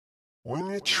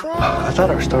I thought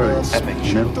our story was epic,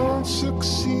 you know?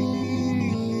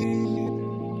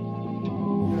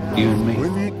 You and me.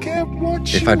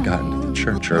 If I'd gotten to the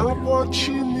church earlier,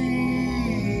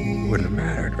 wouldn't have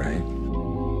mattered, right?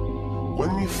 What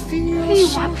do you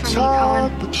want from me,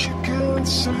 Colin? I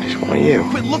just want you.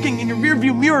 Quit looking in your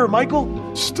rearview mirror, Michael!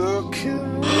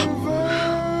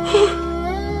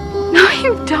 No,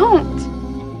 you don't.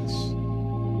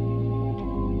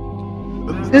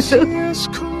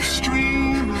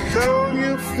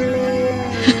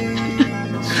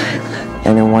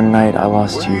 And in one night, I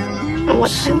lost you. What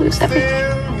did I lose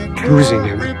everything? Losing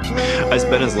him. I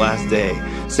spent his last day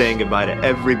saying goodbye to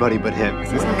everybody but him.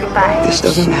 This isn't goodbye. This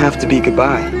doesn't have to be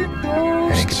goodbye. I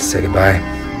didn't get to say goodbye.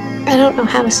 I don't know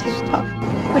how to say goodbye,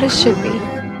 but it should be.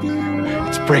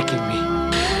 It's breaking me.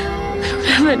 I don't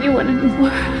have anyone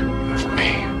anymore.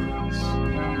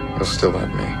 Me. You'll still love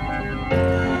me.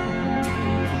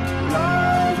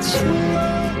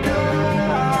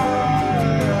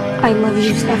 I love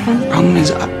you, Stefan. Problem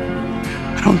is,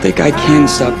 I don't think I can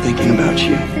stop thinking about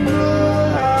you.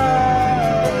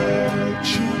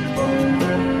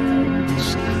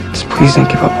 Just please don't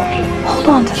give up on me. Hold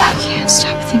on to that. I can't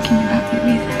stop thinking about you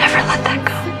either. Never let that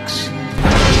go.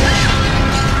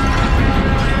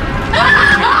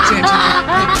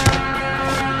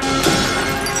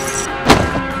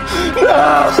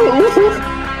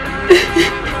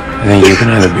 I think you can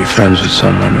either be friends with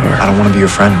someone or I don't want to be your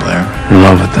friend, Blair. in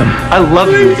love with them. I love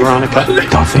you, Veronica.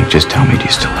 Don't think, just tell me, do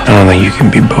you still love me? I don't think you can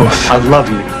be both. I love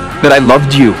you. That I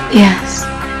loved you. Yes.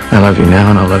 I love you now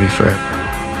and I'll love you forever.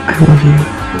 I love you.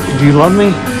 Do you love me?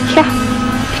 Yeah.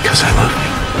 Because I love you.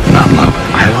 And I'm loved.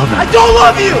 I love you. I don't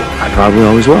love you! I probably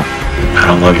always will. I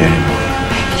don't love you anymore.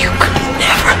 You could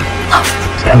never love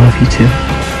me. I love you too.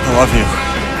 I love you.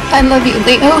 I love you,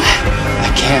 Leo. I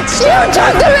can't You stop.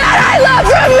 took the man I love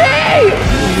from me!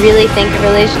 You really think a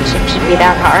relationship should be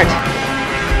that hard?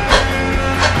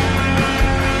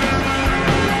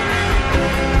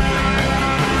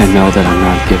 I know that I'm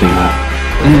not giving up.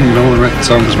 No one writing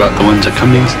songs about the winter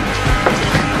coming.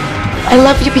 I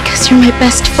love you because you're my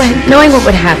best friend. Knowing what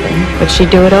would happen, would she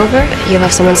do it over? You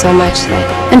love someone so much that...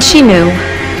 And she knew.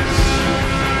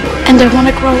 And I want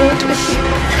to grow old with you.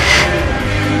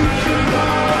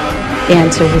 The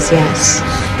answer was yes.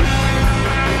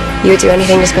 You would do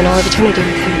anything to spend all of eternity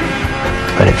with him.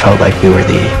 But it felt like we were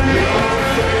the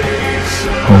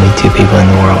only two people in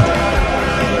the world.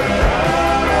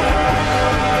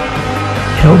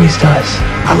 It always does.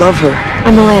 I love her.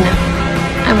 I'm Elena.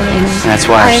 I'm Elena. That's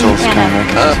why our I'm souls Anna. kind of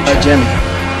recognize Jimmy.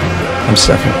 I'm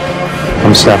Stefan.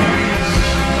 I'm Stefan.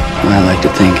 I like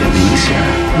to think it means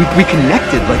We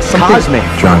connected like something cosmic.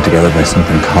 drawn together by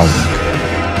something cosmic.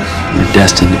 We're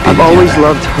destined to be I've together. always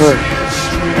loved her.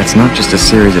 That's not just a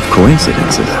series of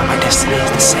coincidences. My destiny is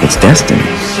the same. It's destiny.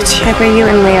 It's you. Pepper, you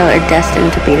and Leo are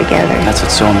destined to be together. That's what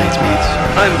soulmates means.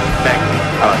 I'm back.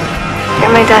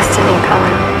 You're my destiny,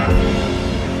 Colin.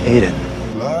 Aiden.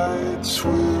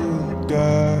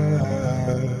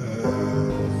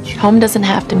 Home doesn't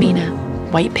have to mean a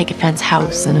white picket fence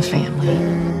house and a family.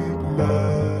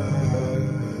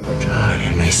 God,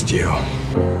 I missed you.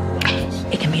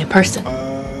 It can be a person.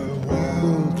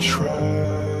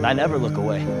 I never look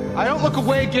away. I don't look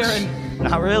away, Garen.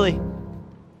 Not really.